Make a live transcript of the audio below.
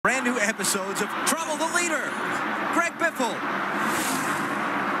Brand new episodes of Trouble the Leader. Greg Biffle.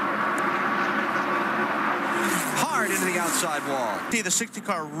 Hard into the outside wall. See the 60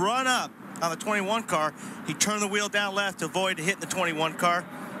 car run up on the 21 car. He turned the wheel down left to avoid hitting the 21 car.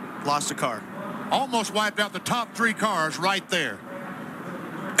 Lost the car. Almost wiped out the top three cars right there.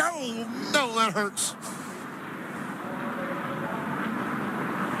 Oh, no, that hurts.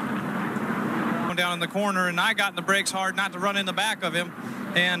 Down in the corner, and I got in the brakes hard not to run in the back of him,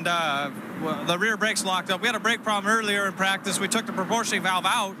 and well, the rear brakes locked up. We had a brake problem earlier in practice. We took the proportioning valve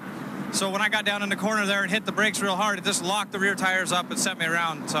out, so when I got down in the corner there and hit the brakes real hard, it just locked the rear tires up and sent me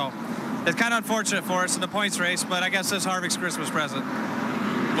around. So it's kind of unfortunate for us in the points race, but I guess that's Harvick's Christmas present.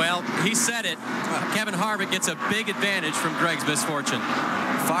 Well, he said it. Kevin Harvick gets a big advantage from Greg's misfortune.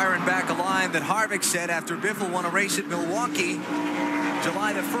 Firing back a line that Harvick said after Biffle won a race at Milwaukee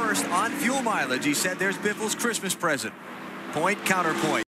July the 1st on fuel mileage. He said there's Biffle's Christmas present. Point, counterpoint.